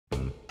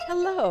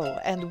Hello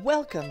and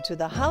welcome to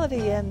the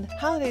Holiday Inn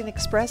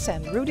Express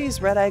and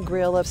Rudy's Red Eye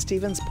Grill of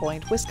Stevens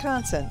Point,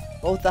 Wisconsin.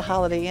 Both the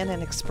Holiday Inn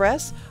and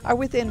Express are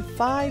within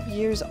 5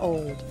 years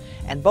old,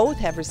 and both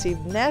have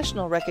received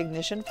national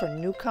recognition for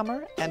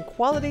newcomer and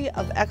quality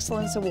of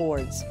excellence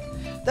awards.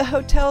 The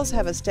hotels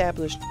have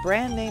established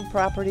brand name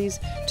properties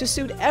to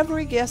suit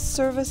every guest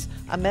service,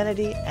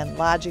 amenity, and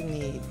lodging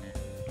need.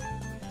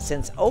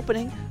 Since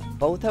opening,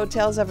 both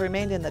hotels have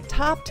remained in the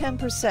top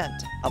 10%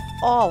 of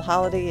all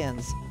Holiday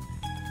Inns.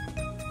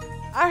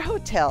 Our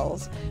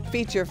hotels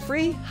feature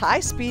free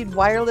high-speed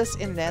wireless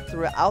internet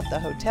throughout the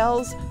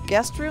hotels,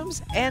 guest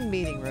rooms, and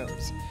meeting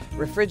rooms,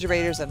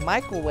 refrigerators and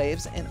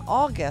microwaves in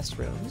all guest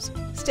rooms,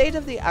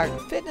 state-of-the-art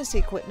fitness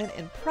equipment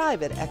in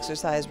private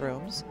exercise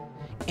rooms,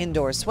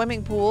 indoor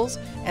swimming pools,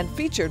 and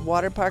featured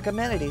water park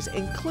amenities,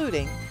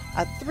 including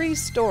a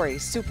 3-story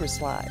super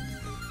slide.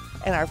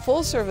 And our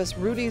full-service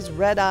Rudy's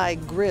Red Eye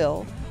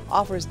Grill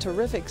offers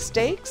terrific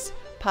steaks,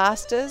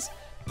 pastas,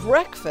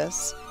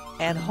 breakfasts,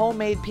 and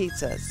homemade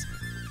pizzas.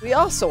 We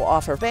also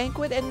offer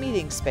banquet and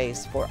meeting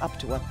space for up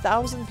to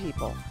 1,000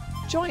 people.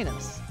 Join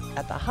us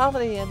at the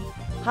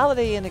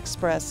Holiday Inn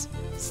Express,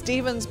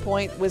 Stevens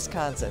Point,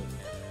 Wisconsin.